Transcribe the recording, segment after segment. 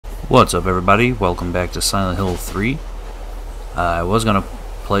What's up, everybody? Welcome back to Silent Hill 3. I was gonna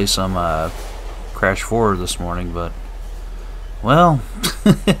play some Crash 4 this morning, but well,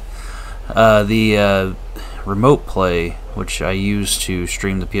 the remote play, which I used to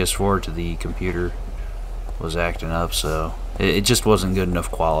stream the PS4 to the computer, was acting up, so it just wasn't good enough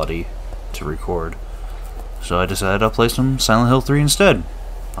quality to record. So I decided I'll play some Silent Hill 3 instead.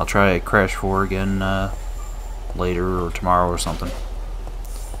 I'll try Crash 4 again later or tomorrow or something.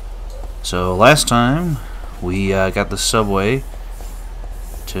 So last time we got the subway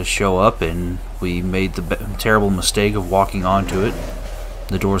to show up, and we made the terrible mistake of walking onto it.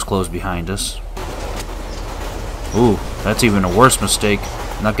 The doors closed behind us. Ooh, that's even a worse mistake,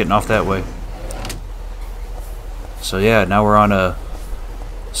 not getting off that way. So yeah, now we're on a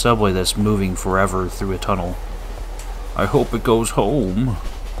subway that's moving forever through a tunnel. I hope it goes home.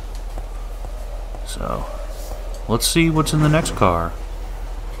 So let's see what's in the next car.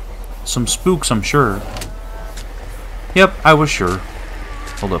 Some spooks, I'm sure. Yep, I was sure.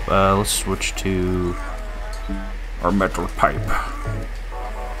 Hold up, let's switch to our metal pipe.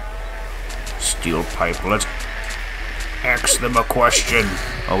 Steel pipe, let's ask them a question.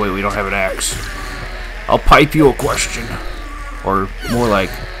 Oh wait, we don't have an axe. I'll pipe you a question. Or more like,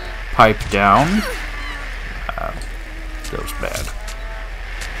 pipe down. That was bad.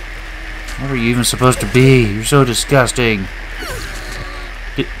 What are you even supposed to be? You're so disgusting.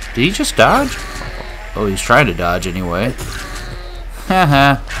 Did he just dodge? Oh, he's trying to dodge anyway.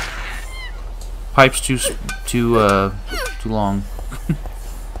 Haha. Pipe's too long.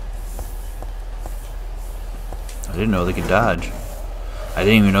 I didn't know they could dodge. I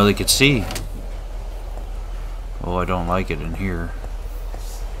didn't even know they could see. Oh, I don't like it in here.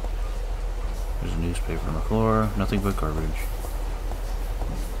 There's a newspaper on the floor. Nothing but garbage.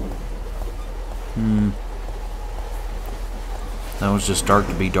 That was just dark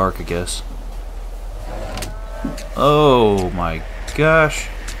to be dark, I guess. Oh my gosh.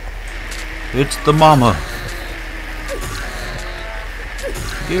 It's the mama.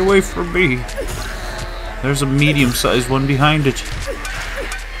 Get away from me. There's a medium-sized one behind it.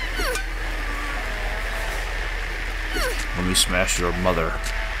 Let me smash your mother.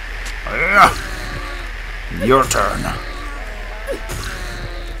 Your turn.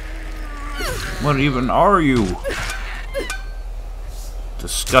 What even are you?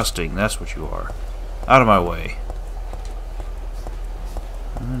 Disgusting, that's what you are. Out of my way.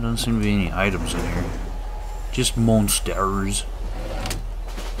 There doesn't seem to be any items in here. Just monsters.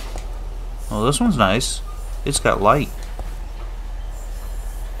 Oh, this one's nice. It's got light.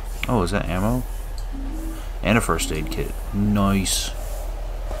 Oh, is that ammo? And a first aid kit. Nice.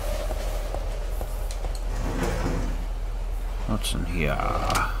 What's in here?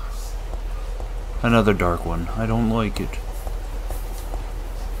 Another dark one. I don't like it.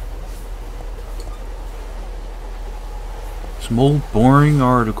 Some old boring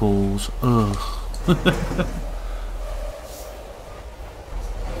articles. Ugh.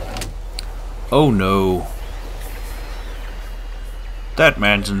 Oh no. That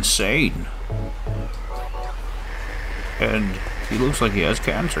man's insane. And he looks like he has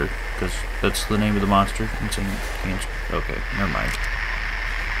cancer, because that's the name of the monster. Insane cancer. Okay, never mind.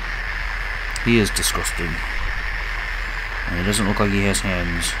 He is disgusting. And he doesn't look like he has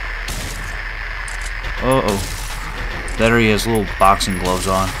hands. Uh-oh. That or he has little boxing gloves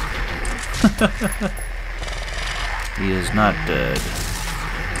on. He is not dead.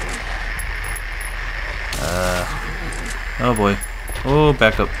 Oh boy. Oh,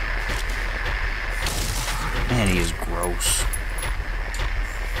 back up. Man, he is gross.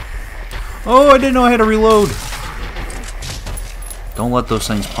 Oh, I didn't know I had to reload. Don't let those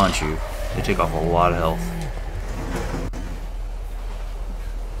things punch you. They take off a lot of health.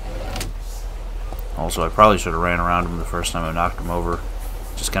 Also, I probably should have ran around him the first time I knocked him over.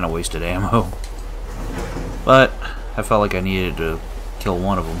 Just kind of wasted ammo. But I felt like I needed to kill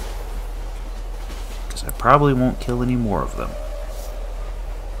one of them, because I probably won't kill any more of them.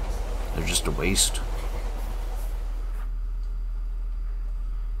 They're just a waste.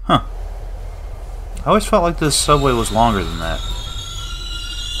 Huh. I always felt like this subway was longer than that.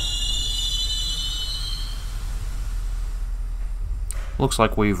 Looks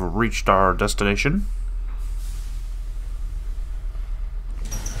like we've reached our destination.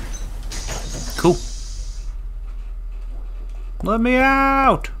 Cool. Let me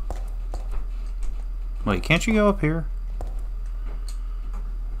out! Wait, can't you go up here?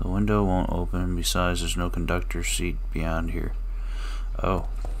 The window won't open. Besides, there's no conductor seat beyond here. Oh.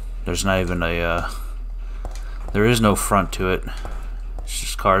 There's not even a, there is no front to it. It's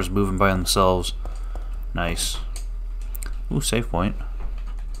just cars moving by themselves. Nice. Ooh, save point.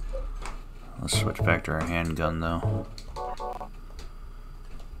 Let's switch back to our handgun, though.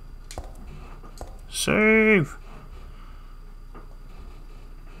 Save!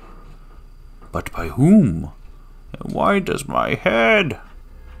 But by whom? And why does my head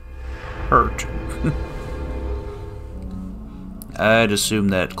hurt? I'd assume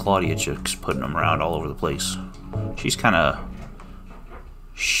that Claudia chick's putting them around all over the place. She's kind of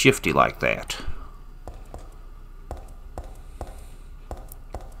shifty like that.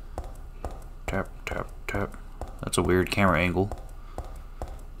 Tap, tap, tap. That's a weird camera angle.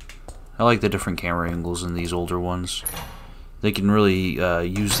 I like the different camera angles in these older ones. They can really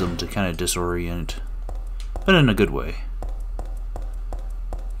use them to kind of disorient, but in a good way.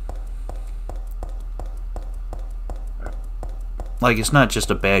 Like, it's not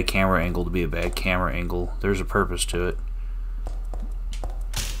just a bad camera angle to be a bad camera angle. There's a purpose to it.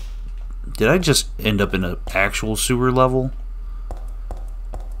 Did I just end up in an actual sewer level?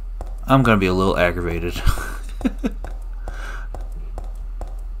 I'm gonna be a little aggravated.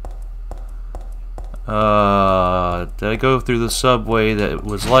 Did I go through the subway that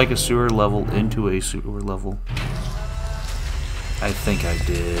was like a sewer level into a sewer level? I think I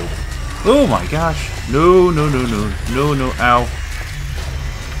did. Oh my gosh. No, no, no, no. No, no, ow.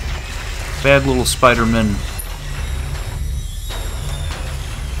 Bad little Spider-Man.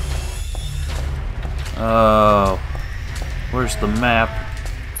 Oh. Where's the map?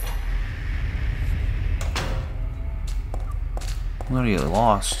 I'm gonna get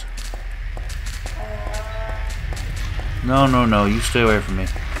lost. No, no, no. You stay away from me.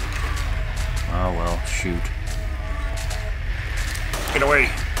 Oh, well. Shoot. Get away.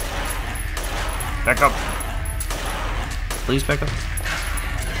 Back up. Please back up.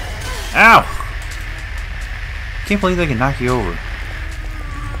 Ow! Can't believe they can knock you over.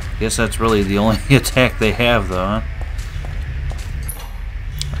 Guess that's really the only attack they have, though, huh?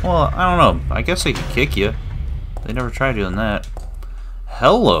 Well, I don't know. I guess they could kick you. They never tried doing that.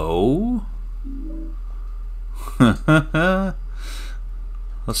 Hello?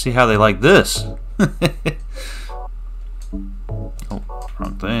 Let's see how they like this. Oh,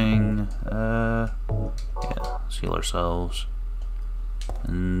 wrong thing. Yeah, let's heal ourselves.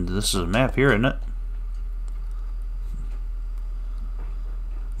 And this is a map here, isn't it?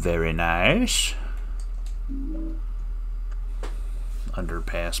 Very nice.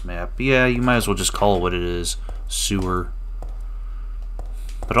 Underpass map. Yeah, you might as well just call it what it is. Sewer.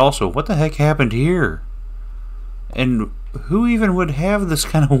 But also, what the heck happened here? And who even would have this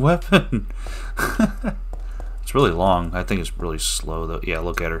kind of weapon? It's really long. I think it's really slow, though. Yeah,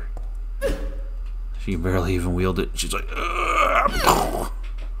 look at her. She can barely even wield it. She's like...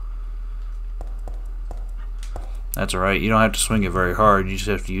 That's alright. You don't have to swing it very hard. You just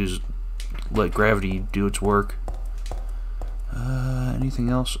have to let gravity do its work. Anything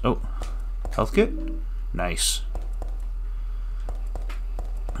else? Oh, health kit? Nice.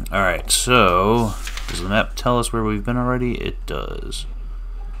 Alright, so... Does the map tell us where we've been already? It does.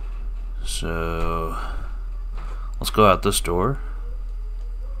 So... Let's go out this door.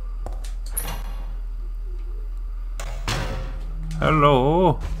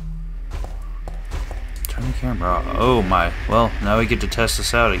 Hello! Turn the camera off. Oh my. Well, now we get to test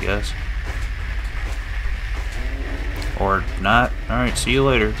this out, I guess. Or not. Alright, see you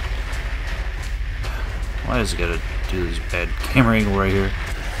later. Why does it gotta do this bad camera angle right here?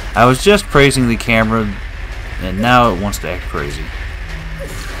 I was just praising the camera, and now it wants to act crazy.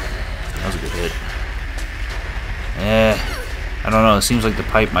 That was a good hit. I don't know. It seems like the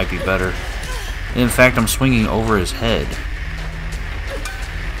pipe might be better. In fact, I'm swinging over his head.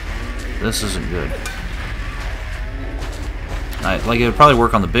 This isn't good. Like, it would probably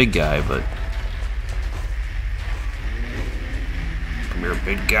work on the big guy, but... Come here,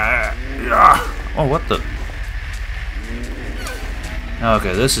 big guy. Yeah. Oh, what the...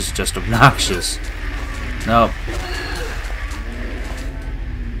 Okay, this is just obnoxious. Nope.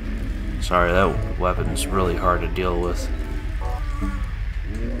 Sorry, that weapon's really hard to deal with.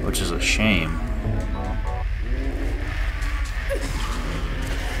 Which is a shame.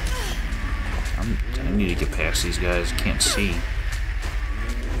 I need to get past these guys. Can't see.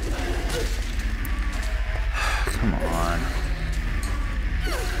 Come on.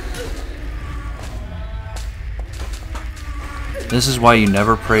 This is why you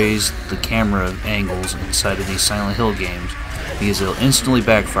never praise the camera angles inside of these Silent Hill games, because it'll instantly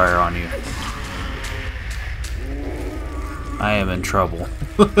backfire on you. I am in trouble.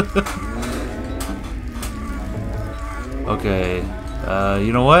 Okay,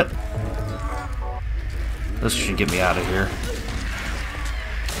 you know what? This should get me out of here.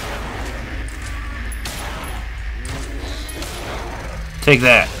 Take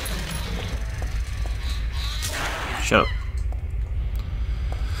that.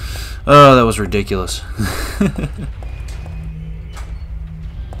 Oh, that was ridiculous.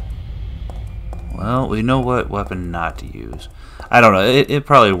 Well, we know what weapon not to use. I don't know. It'd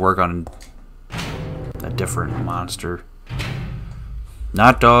probably work on a different monster.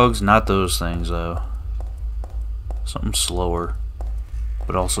 Not dogs, not those things, though. Something slower,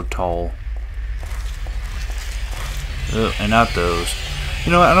 but also tall. And not those.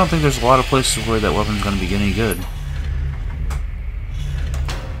 You know, I don't think there's a lot of places where that weapon's going to be any good.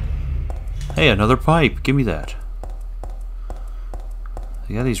 Hey, another pipe. Give me that.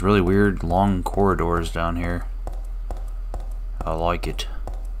 They got these really weird long corridors down here. I like it.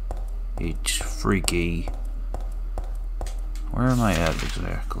 It's freaky. Where am I at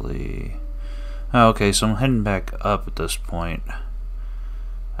exactly? Oh, okay, so I'm heading back up at this point.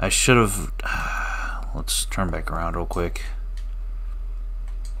 I should have... Let's turn back around real quick.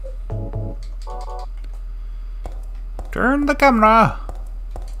 Turn the camera!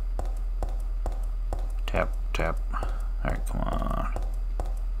 Tap, tap. Alright, come on.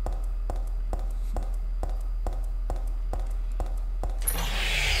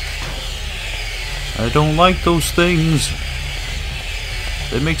 I don't like those things.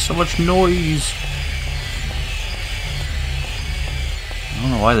 They make so much noise. I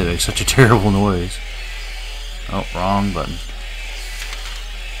don't know why they make such a terrible noise. Oh, wrong button.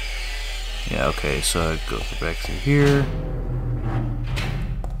 Yeah, okay, so it goes back through here.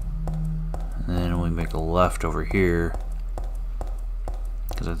 And then we make a left over here.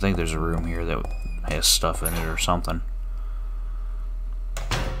 Because I think there's a room here that has stuff in it or something.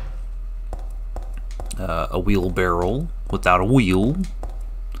 A wheelbarrow without a wheel.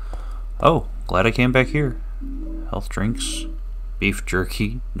 Oh, glad I came back here. Health drinks, beef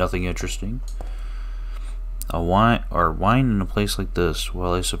jerky, nothing interesting. A wine in a place like this.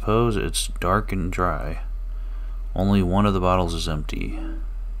 Well, I suppose it's dark and dry. Only one of the bottles is empty.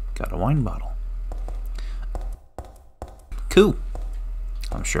 Got a wine bottle. Cool.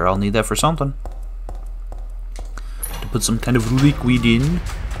 I'm sure I'll need that for something. To put some kind of liquid in.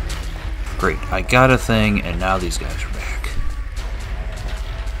 Great, I got a thing, and now these guys are back.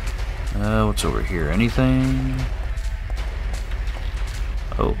 What's over here? Anything?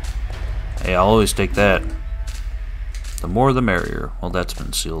 Oh. Hey, I'll always take that. The more the merrier. Well, that's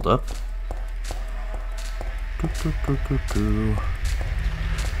been sealed up.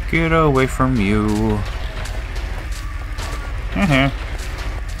 Get away from you.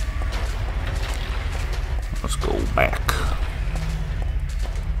 Let's go back.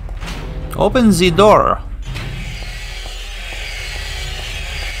 Open the door.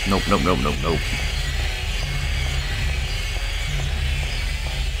 Nope, nope, nope, nope, nope.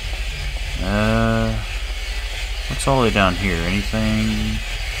 What's all the way down here? Anything?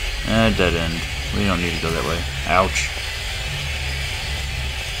 Dead end. We don't need to go that way. Ouch.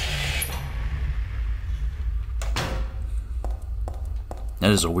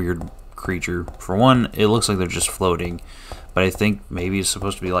 That is a weird creature. For one, it looks like they're just floating, but I think maybe it's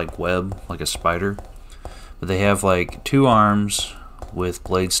supposed to be like web, like a spider. But they have like 2 arms with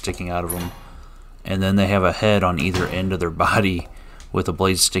blades sticking out of them, and then they have a head on either end of their body with a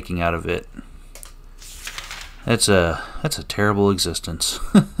blade sticking out of it. That's a terrible existence.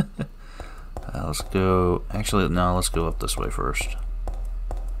 Let's go. Actually, no. Let's go up this way first.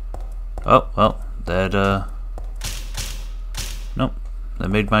 Oh well, that nope. That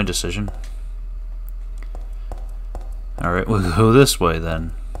made my decision. All right, we'll go this way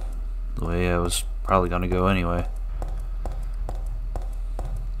then. The way I was probably gonna go anyway.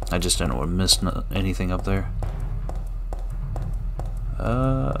 I just didn't want to miss anything up there.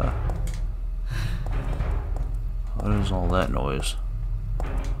 What is all that noise?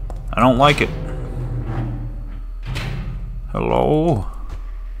 I don't like it. Hello?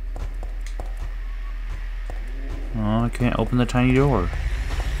 Oh, I can't open the tiny door.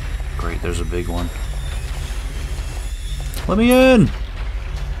 Great, there's a big one. Let me in!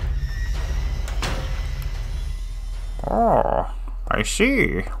 Oh, I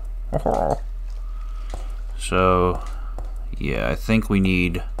see. Oh. So, yeah, I think we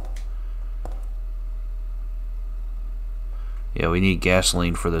need... Yeah, we need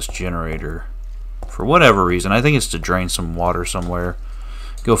gasoline for this generator. For whatever reason. I think it's to drain some water somewhere.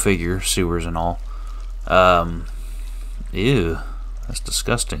 Go figure, sewers and all. Ew, that's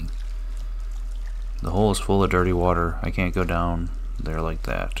disgusting. The hole is full of dirty water. I can't go down there like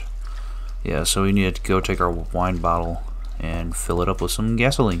that. Yeah, so we need to go take our wine bottle and fill it up with some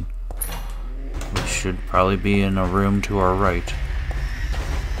gasoline. Which should probably be in a room to our right,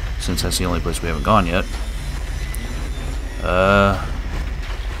 since that's the only place we haven't gone yet.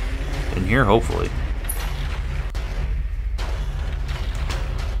 In here, hopefully.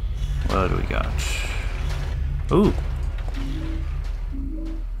 What do we got? Ooh.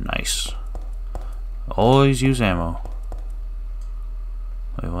 Nice. Always use ammo.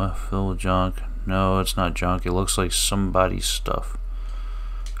 Wait, what? Fill with junk. No, it's not junk. It looks like somebody's stuff.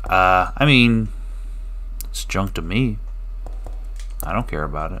 I mean, it's junk to me. I don't care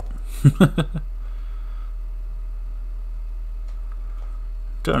about it.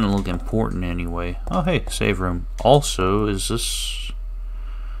 Doesn't look important anyway. Oh, hey, save room. Also, is this...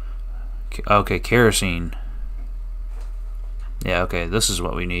 Okay, kerosene. Yeah, okay, this is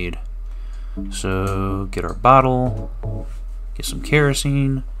what we need. So, get our bottle. Get some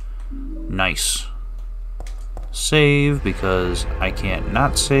kerosene. Nice. Save, because I can't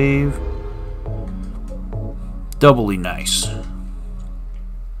not save. Doubly nice.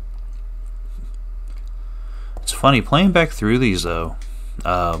 It's funny, playing back through these, though.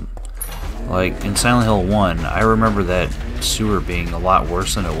 Like, in Silent Hill 1, I remember that sewer being a lot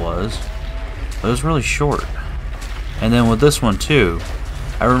worse than it was. But it was really short. And then with this one, too,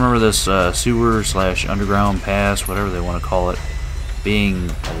 I remember this sewer / underground pass, whatever they want to call it, being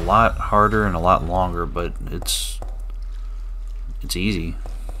a lot harder and a lot longer, but it's easy.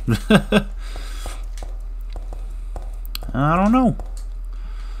 I don't know.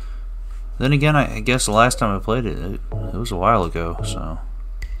 Then again, I guess the last time I played it, it was a while ago, so.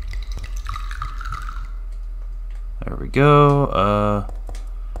 There we go.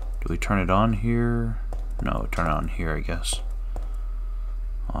 Do we turn it on here? No, turn it on here, I guess.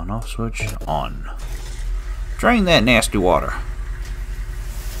 On, off switch, on. Drain that nasty water.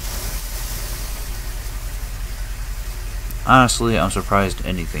 Honestly, I'm surprised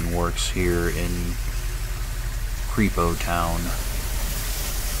anything works here in Creepo Town.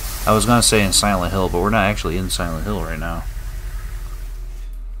 I was gonna say in Silent Hill, but we're not actually in Silent Hill right now.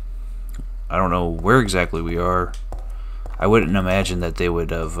 I don't know where exactly we are. I wouldn't imagine that they would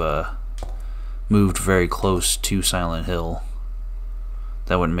have moved very close to Silent Hill.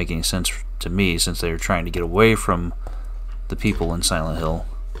 That wouldn't make any sense to me, since they were trying to get away from the people in Silent Hill.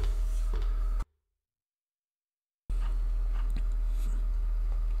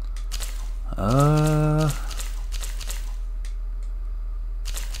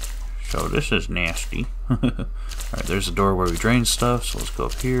 So this is nasty. Alright, there's a door where we drain stuff, so let's go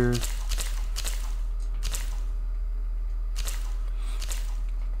up here.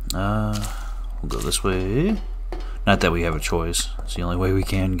 We'll go this way. Not that we have a choice. It's the only way we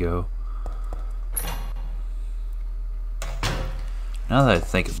can go. Now that I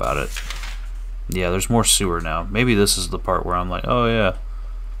think about it, yeah, there's more sewer now. Maybe this is the part where I'm like, oh yeah,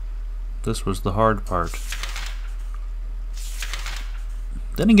 this was the hard part.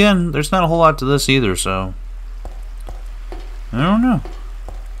 Then again, there's not a whole lot to this either, so I don't know.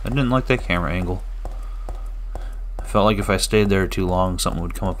 I didn't like that camera angle. I felt like if I stayed there too long, something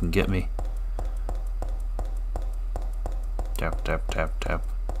would come up and get me. Tap, tap, tap, tap.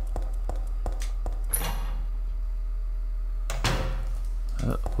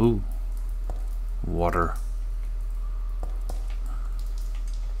 Ooh. Water.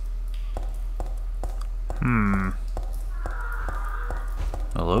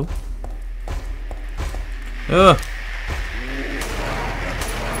 Hello? Ugh!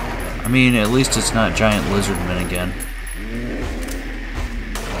 I mean, at least it's not giant lizard men again.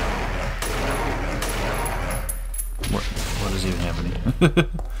 What is even happening?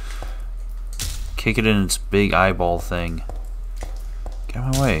 Kick it in its big eyeball thing. Get out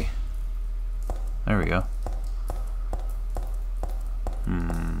of my way. There we go.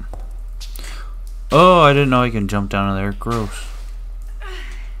 Oh, I didn't know I can jump down in there. Gross.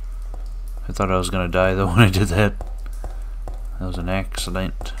 I thought I was gonna die though when I did that. That was an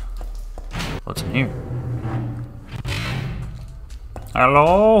accident. What's in here?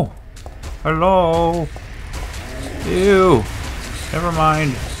 Hello? Hello? Ew. Never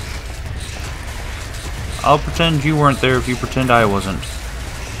mind. I'll pretend you weren't there if you pretend I wasn't.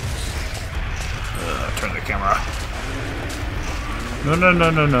 Turn the camera. No, no, no,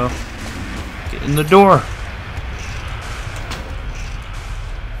 no, no. Get in the door.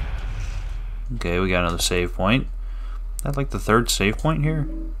 Okay, we got another save point. Is that like the third save point here?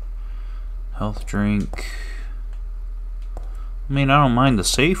 Health drink. I mean, I don't mind the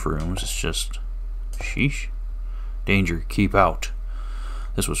safe rooms, it's just... sheesh. Danger, keep out.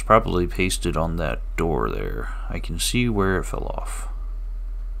 This was probably pasted on that door there. I can see where it fell off.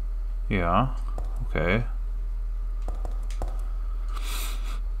 Yeah, okay.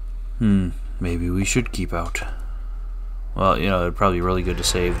 Maybe we should keep out. Well, you know, it'd probably be really good to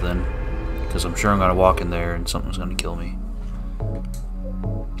save then. Because I'm sure I'm going to walk in there and something's going to kill me.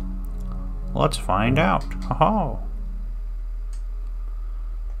 Let's find out. Oh.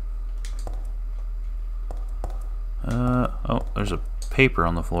 Oh, there's a paper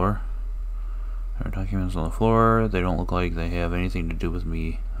on the floor. There are documents on the floor. They don't look like they have anything to do with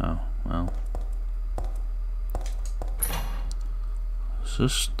me. Oh, well. Is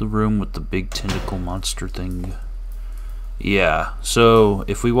this the room with the big tentacle monster thing? Yeah, so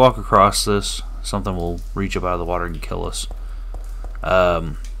if we walk across this, something will reach up out of the water and kill us.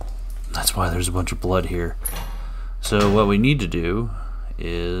 That's why there's a bunch of blood here. So what we need to do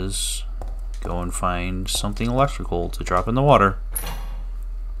is go and find something electrical to drop in the water.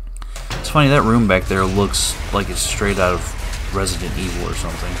 It's funny, that room back there looks like it's straight out of Resident Evil or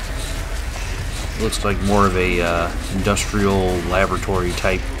something. It looks like more of a industrial laboratory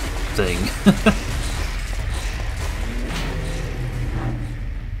type thing.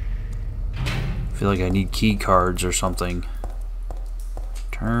 I feel like I need key cards or something.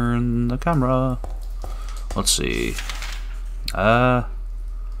 Turn the camera. Let's see. Oh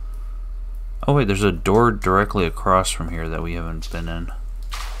wait, there's a door directly across from here that we haven't been in.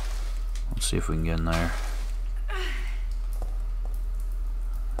 Let's see if we can get in there.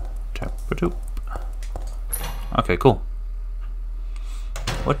 Tap-a-doop. Okay, cool.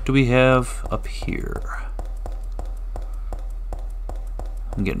 What do we have up here?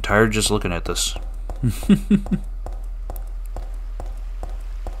 I'm getting tired just looking at this.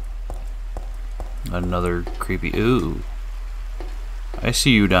 Another creepy... Ooh. I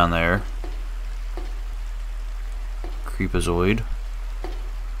see you down there. Creepazoid.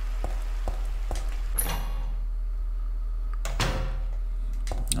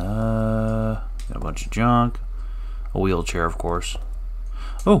 Got a bunch of junk. A wheelchair, of course.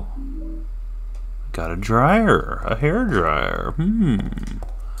 Oh! Got a dryer. A hair dryer.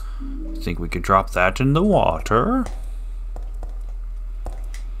 Think we could drop that in the water?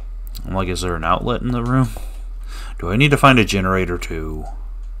 I'm like, is there an outlet in the room? Do I need to find a generator too?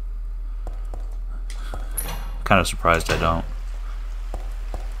 Kind of surprised I don't.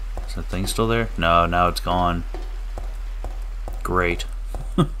 Is that thing still there? No, now it's gone. Great.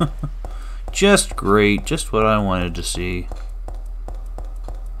 Just great. Just what I wanted to see.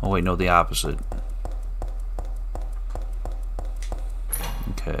 Oh wait, no, the opposite.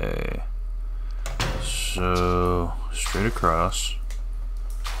 Okay. So, straight across.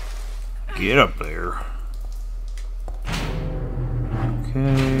 Get up there.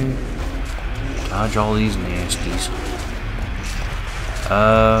 Okay. Dodge all these nasties.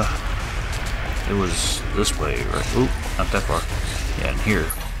 It was this way, right? Oop, not that far. Yeah, in here.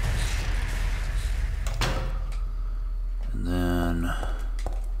 And then...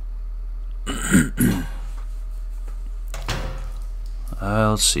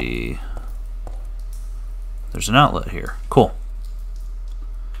 let's see. There's an outlet here. Cool.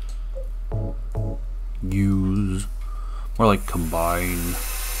 Use. More like combine.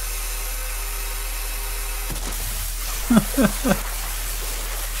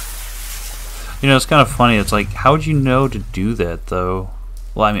 You know, it's kind of funny. It's like, how would you know to do that, though?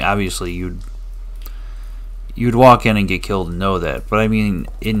 Well, I mean, obviously, you'd walk in and get killed and know that. But I mean,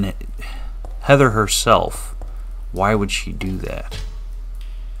 in Heather herself, why would she do that?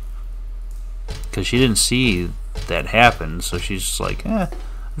 Because she didn't see that happen, so she's just like, I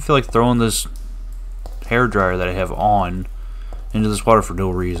feel like throwing this hairdryer that I have on into this water for no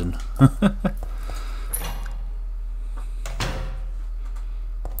reason.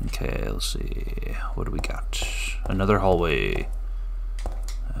 Okay, let's see. What do we got? Another hallway.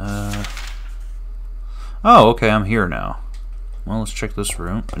 Oh, okay, I'm here now. Well, let's check this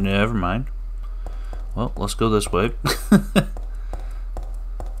room. Never mind. Well, let's go this way.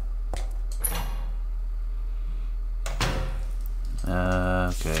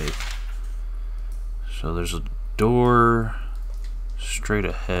 Okay. So there's a door straight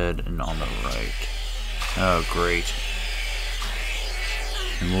ahead and on the right. Oh, great.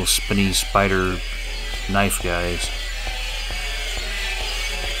 And little spinny spider knife guys.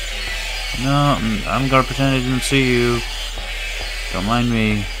 No, I'm gonna pretend I didn't see you. Don't mind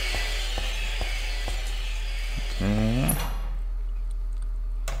me. Okay.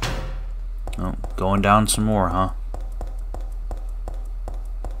 Oh, going down some more, huh?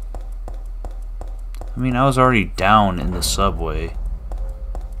 I mean, I was already down in the subway.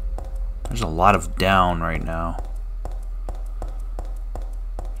 There's a lot of down right now.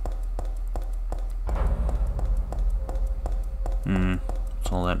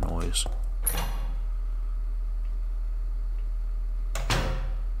 What's all that noise?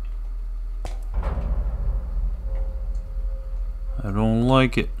 I don't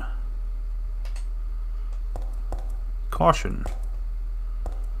like it. Caution.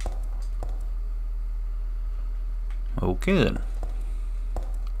 Okay then.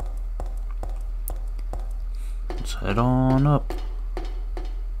 Let's head Head on up.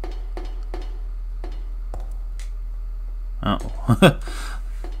 Oh.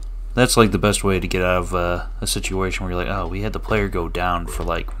 That's like the best way to get out of a situation where you're like, oh, we had the player go down for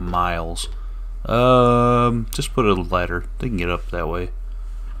like miles. Just put a ladder. They can get up that way.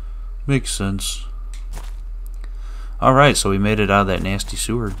 Makes sense. Alright, so we made it out of that nasty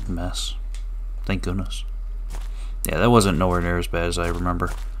sewer mess. Thank goodness. Yeah, that wasn't nowhere near as bad as I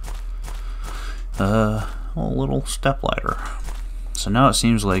remember. A little step ladder. So now it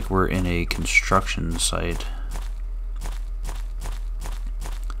seems like we're in a construction site.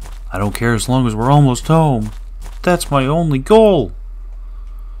 I don't care as long as we're almost home. That's my only goal.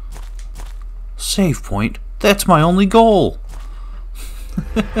 Save point. That's my only goal.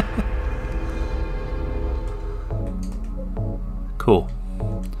 Cool.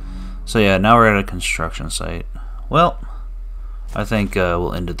 So yeah, now we're at a construction site. Well, I think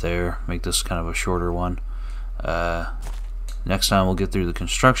we'll end it there. Make this kind of a shorter one. Next time we'll get through the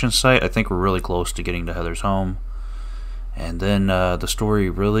construction site. I think we're really close to getting to Heather's home. And then the story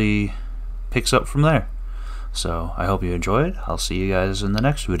really picks up from there. So I hope you enjoyed. I'll see you guys in the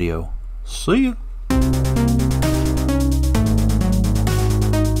next video. See ya!